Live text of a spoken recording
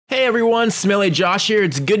everyone, Smelly Josh here.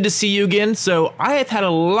 It's good to see you again. So I have had a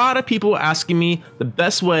lot of people asking me the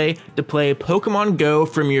best way to play Pokemon Go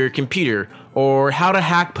from your computer, or how to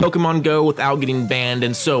hack Pokemon Go without getting banned,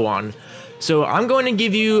 and so on. So I'm going to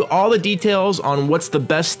give you all the details on what's the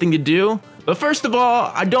best thing to do. But first of all,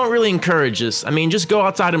 I don't really encourage this. I mean, just go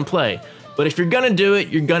outside and play. But if you're gonna do it,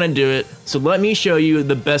 you're gonna do it. So let me show you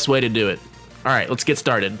the best way to do it. All right, let's get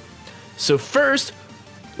started. So first,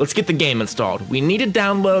 let's get the game installed. We need to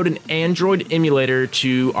download an Android emulator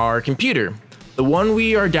to our computer. The one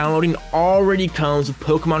we are downloading already comes with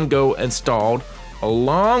Pokemon Go installed,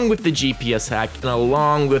 along with the GPS hack and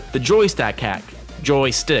along with the joystick hack,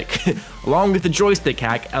 along with the joystick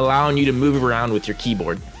hack, allowing you to move around with your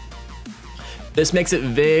keyboard. This makes it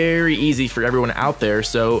very easy for everyone out there,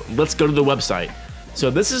 so let's go to the website. So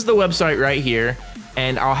this is the website right here,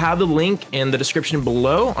 and I'll have the link in the description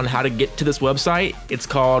below on how to get to this website. It's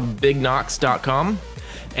called bignox.com,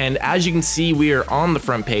 and as you can see, we are on the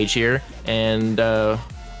front page here, and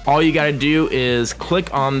all you gotta do is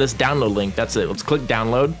click on this download link. That's it. Let's click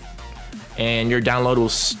download, and your download will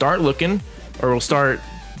start looking, or will start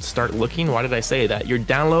looking. Why did I say that? Your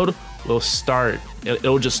download will start.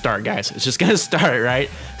 It'll just start, guys. It's just gonna start, right?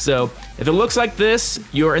 So if it looks like this,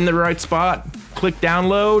 you're in the right spot. Click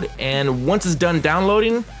download, and once it's done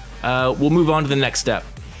downloading, we'll move on to the next step.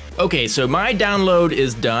 Okay, so my download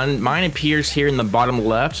is done. Mine appears here in the bottom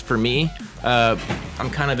left for me. I'm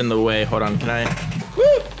kind of in the way. Hold on, can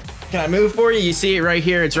I move for you? You see it right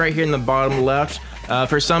here. It's right here in the bottom left.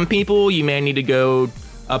 For some people, you may need to go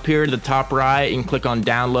up here to the top right and click on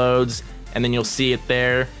downloads, and then you'll see it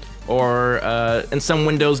there. Or in some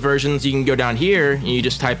Windows versions, you can go down here and you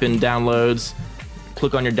just type in downloads,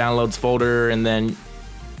 click on your downloads folder, and then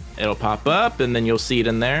it'll pop up, and then you'll see it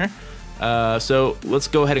in there. So let's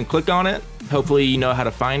go ahead and click on it. Hopefully you know how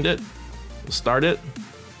to find it. We'll start it.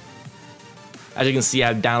 As you can see,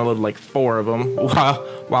 I've downloaded like 4 of them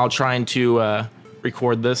while trying to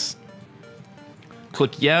record this.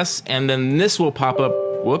 Click yes, and then this will pop up.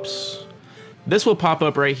 Whoops. This will pop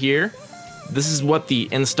up right here. This is what the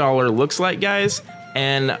installer looks like, guys.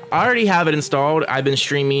 And I already have it installed. I've been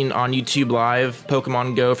streaming on YouTube Live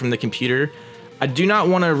Pokemon Go from the computer. I do not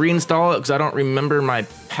want to reinstall it because I don't remember my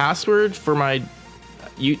password for my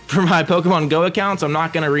Pokemon Go account, so I'm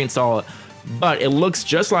not going to reinstall it. But it looks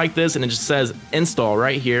just like this, and it just says install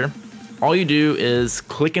right here. All you do is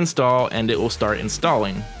click install, and it will start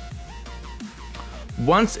installing.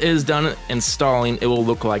 Once it is done installing, it will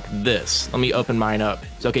look like this. Let me open mine up.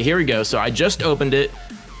 So, okay, here we go. So I just opened it.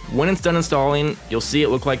 When it's done installing, you'll see it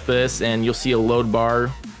look like this, and you'll see a load bar,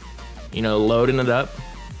 you know, loading it up.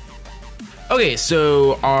 Okay,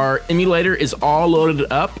 so our emulator is all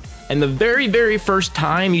loaded up, and the very first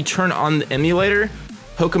time you turn on the emulator,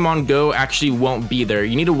 Pokemon Go actually won't be there.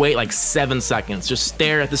 You need to wait like 7 seconds. Just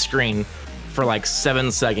stare at the screen for like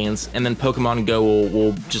 7 seconds, and then Pokemon Go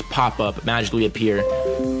will just pop up, magically appear.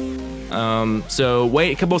 So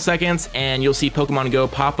wait a couple of seconds, and you'll see Pokemon Go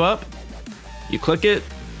pop up. You click it,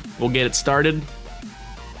 we'll get it started.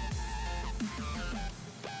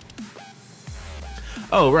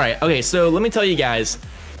 Oh, right, okay, so let me tell you guys,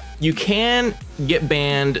 you can get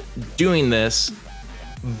banned doing this,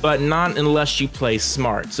 but not unless you play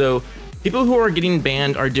smart. So people who are getting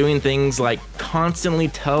banned are doing things like constantly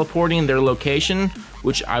teleporting their location,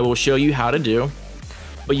 which I will show you how to do.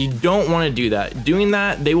 But you don't want to do that. Doing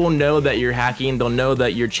that, they will know that you're hacking. They'll know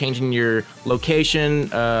that you're changing your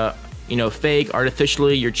location, you know, fake,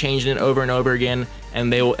 artificially. You're changing it over and over again,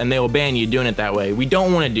 and they will ban you doing it that way. We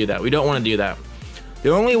don't want to do that. We don't want to do that.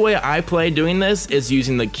 The only way I play doing this is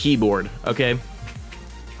using the keyboard. Okay.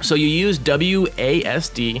 So you use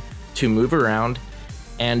WASD to move around.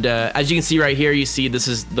 And as you can see right here, you see this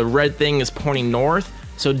is the red thing is pointing north.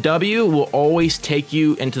 So W will always take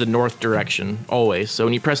you into the north direction, always. So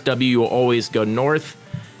when you press W, you will always go north.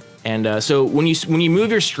 And so when you move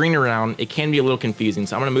your screen around, it can be a little confusing.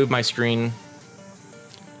 So I'm gonna move my screen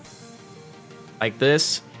like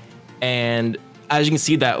this. And as you can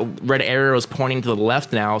see, that red arrow is pointing to the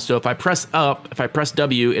left now. So if I press up, if I press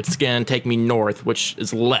W, it's gonna take me north, which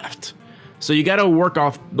is left. So you gotta work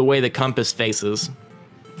off the way the compass faces.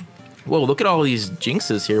 Whoa, look at all these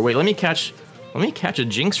jinxes here. Wait, let me catch a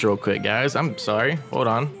jinx real quick, guys. I'm sorry, hold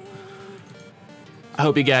on. I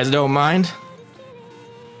hope you guys don't mind.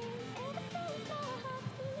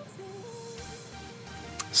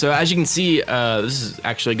 So as you can see, this is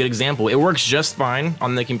actually a good example. It works just fine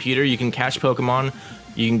on the computer. You can catch Pokemon,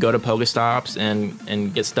 you can go to Pokey Stops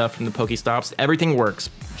and get stuff from the Pokey Stops. Everything works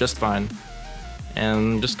just fine.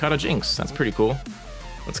 And just caught a jinx, that's pretty cool.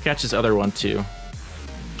 Let's catch this other one too.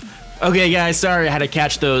 Okay, guys, sorry I had to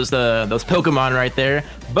catch those Pokemon right there.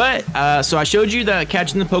 But so I showed you that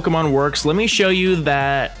catching the Pokemon works. Let me show you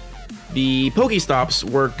that the Pokey Stops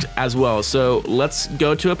worked as well. So let's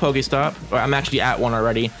go to a Pokey Stop. I'm actually at one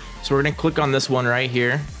already. So we're gonna click on this one right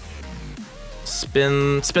here.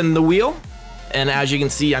 Spin the wheel, and as you can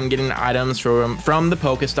see, I'm getting items from the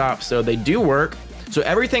Pokey Stop. So they do work. So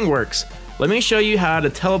everything works. Let me show you how to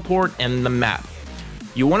teleport in the map.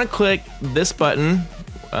 You want to click this button.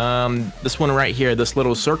 This one right here, this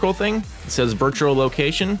little circle thing, it says virtual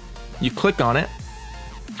location. You click on it,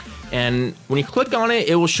 and when you click on it,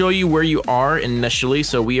 it will show you where you are initially.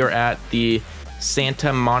 So we are at the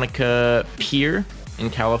Santa Monica Pier in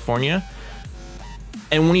California,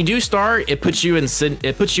 and when you do start, it puts you in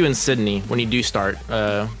Sydney when you do start.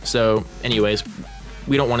 So anyways,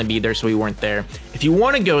 we don't want to be there, so we weren't there. If you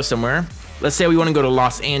want to go somewhere, let's say we want to go to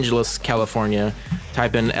Los Angeles, California,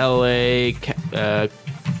 type in LA,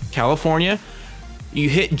 California, you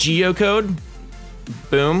hit geocode,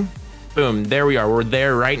 boom, boom, there we are. We're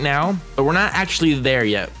there right now, but we're not actually there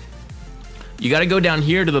yet. You got to go down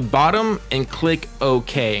here to the bottom and click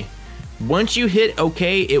OK. Once you hit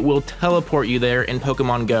OK, it will teleport you there in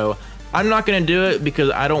Pokemon Go. I'm not going to do it because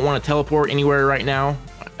I don't want to teleport anywhere right now.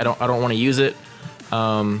 I don't want to use it, so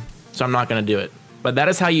I'm not going to do it. But that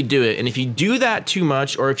is how you do it. And if you do that too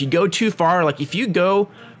much, or if you go too far, like if you go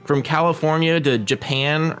from California to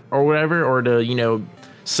Japan or whatever, or to, you know,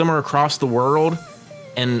 somewhere across the world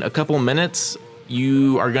in a couple minutes,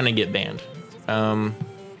 you are gonna get banned.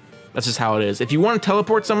 That's just how it is. If you want to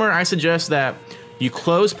teleport somewhere, I suggest that you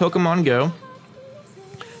close Pokemon Go,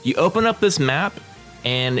 you open up this map,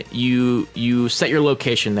 and you set your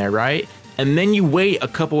location there, right? And then you wait a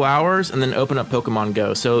couple hours and then open up Pokemon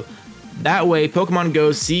Go. So that way Pokemon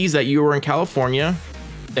Go sees that you were in California,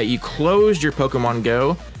 that you closed your Pokemon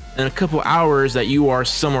Go, in a couple hours that you are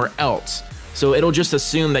somewhere else. So it'll just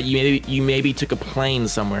assume that you maybe took a plane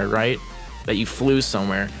somewhere, right? That you flew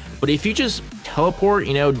somewhere. But if you just teleport,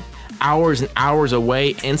 you know, hours and hours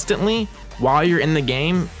away instantly while you're in the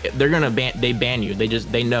game, they're gonna ban you.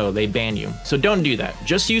 They know they ban you. So don't do that.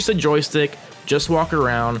 Just use the joystick. Just walk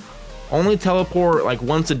around. Only teleport like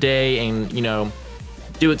once a day, and you know,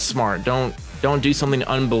 do it smart. Don't do something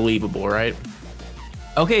unbelievable, right?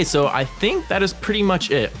 Okay, so I think that is pretty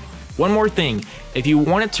much it. One more thing, if you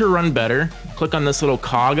want it to run better, click on this little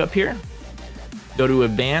cog up here, go to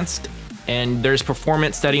advanced, and there's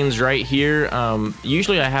performance settings right here.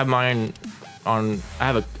 Usually I have mine on, I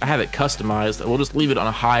have it customized. We'll just leave it on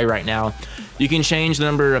a high right now. You can change the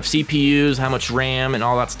number of CPUs, how much RAM and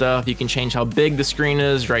all that stuff. You can change how big the screen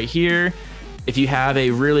is right here. If you have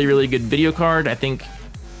a really good video card, I think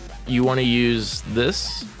you want to use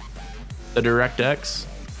this, the DirectX.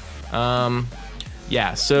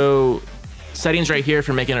 Yeah, so settings right here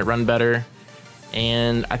for making it run better.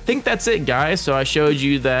 And I think that's it, guys. So I showed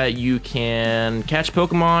you that you can catch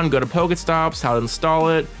Pokemon, go to Pokey Stops, how to install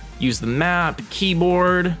it, use the map,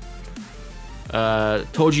 keyboard,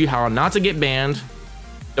 told you how not to get banned,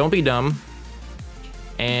 don't be dumb.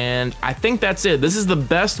 And I think that's it. This is the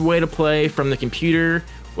best way to play from the computer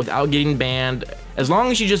without getting banned. As long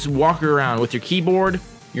as you just walk around with your keyboard,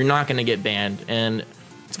 you're not gonna get banned, and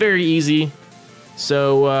it's very easy.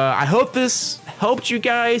 So I hope this helped you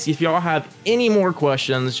guys. If y'all have any more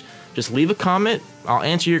questions, just leave a comment. I'll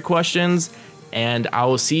answer your questions, and I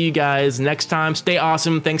will see you guys next time. Stay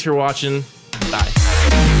awesome. Thanks for watching. Bye.